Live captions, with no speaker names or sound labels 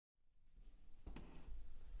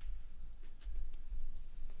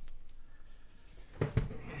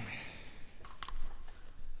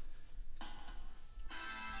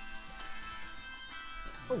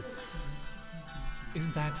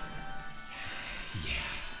Isn't that... Yeah.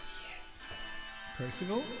 Yes.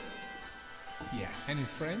 Percival? Yes. And his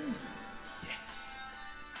friends? Yes.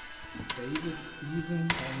 David, Stephen, and...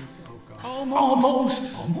 Oh God. Almost.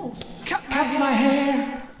 Cut my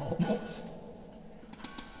hair. Almost.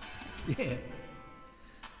 Yeah.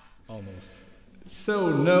 Almost. So,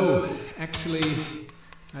 no, actually,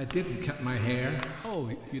 I didn't cut my hair.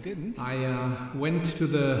 Oh, you didn't? I went to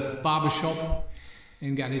the barber shop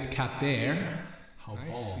and got it cut there. How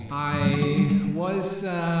bald. I was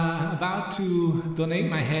about to donate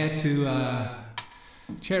my hair to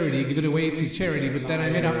charity, give it away to charity, but then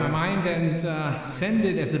I made up my mind and send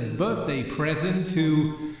it as a birthday present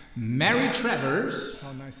to Mary Travers.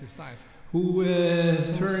 How nice is that? Who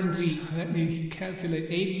turns, let me calculate,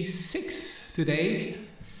 86 today.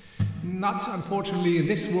 Not unfortunately in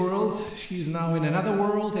this world, she's now in another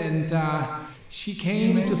world, and she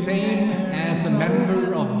came to fame as a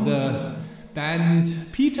member of the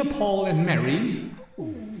band Peter, Paul and Mary.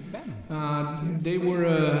 They were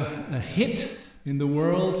a hit in the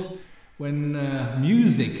world when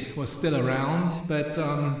music was still around, but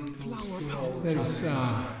that's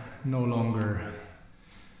no longer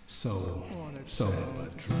so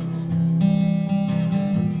but true.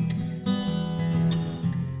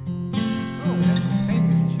 Oh, that's a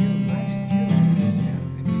famous tune. Nice tune it is, yeah.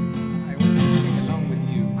 And I want to sing along with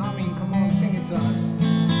you. I mean, come on, sing it to us.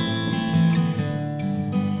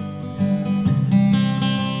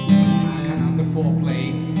 Kind of on the foreplay.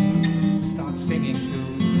 Start singing too.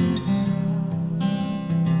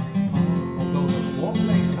 Although the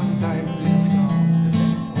foreplay sometimes is the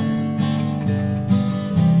best part.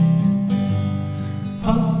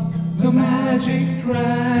 Puff the magic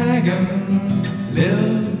dragon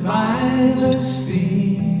lived by the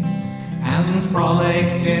sea and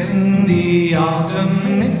frolicked in the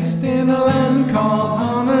autumn mist in a land called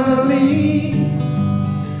Honolulu.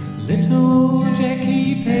 Little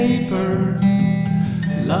Jackie Paper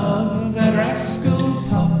loved that rascal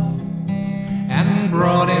Puff and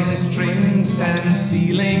brought him strings and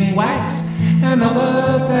sealing wax and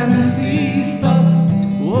other fancy stuff.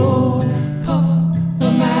 Whoa, Puff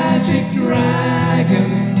the magic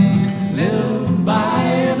dragon lived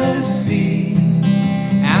by the sea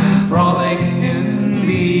and frolicked in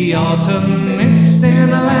the autumn mist in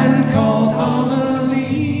a land called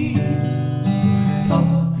Honolulu. Puff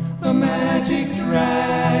the magic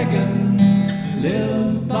dragon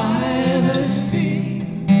lived by the sea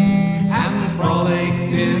and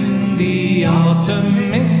frolicked in the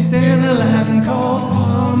autumn mist in a land called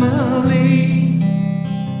Honolulu.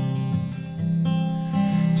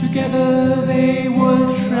 Together they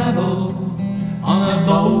would travel on a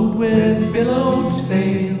boat with billowed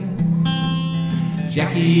sail.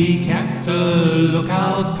 Jackie kept a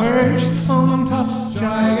lookout perched on Puff's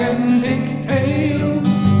gigantic tail.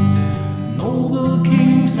 Noble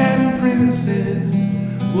kings and princes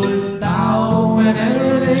would bow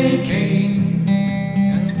whenever they came.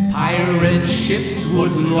 Pirate ships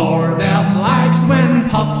would lower their flags when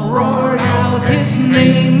Puff roared out his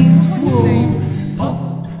name. Whoa, Puff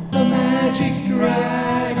the magic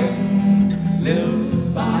dragon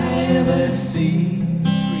lived by the sea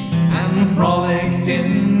and frolicked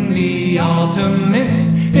in the autumn mist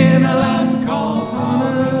in a land called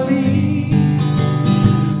Honolulu.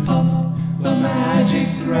 Puff the magic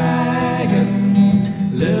dragon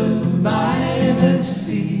lived by the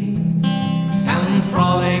sea and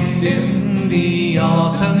frolicked in the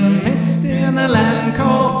autumn mist in a land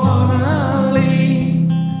called Honolulu.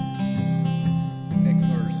 Next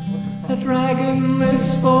verse. The dragon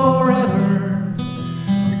lives forever,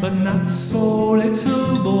 but not so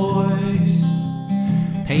little boys.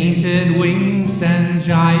 Painted wings and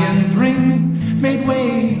giant's ring made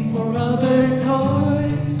way for other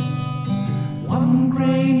toys. One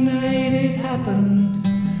gray night it happened,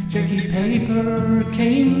 Jackie Paper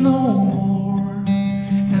came no more,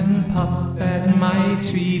 and Puff that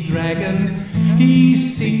mighty dragon, he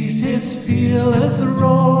ceased his fearless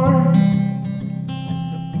roar.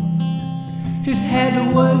 His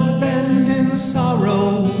head was bent in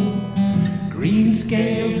sorrow, green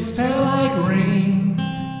scales fell like rain.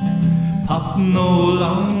 Puff no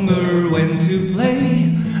longer went to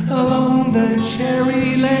play along the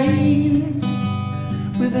cherry lane.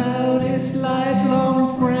 Without his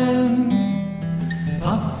lifelong friend,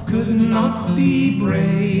 Puff could not be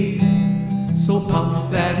brave. So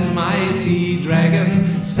Puff that mighty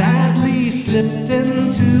dragon sadly slipped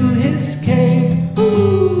into his cave.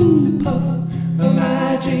 Ooh, Puff the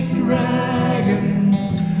magic dragon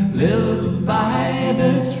lived by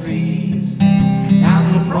the sea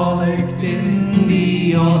and frolicked in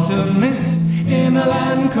the autumn mist in a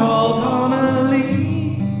land called Honolulu.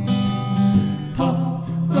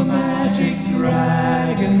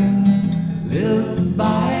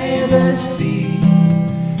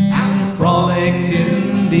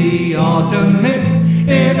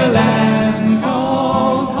 in a land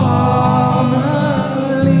called Harmony.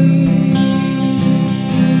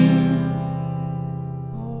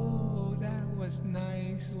 Oh, that was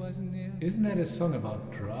nice, wasn't it? Isn't that a song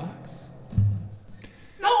about drugs?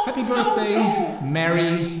 No! Happy birthday,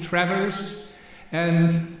 Mary Travers,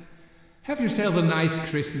 and have yourself a nice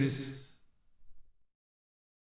Christmas.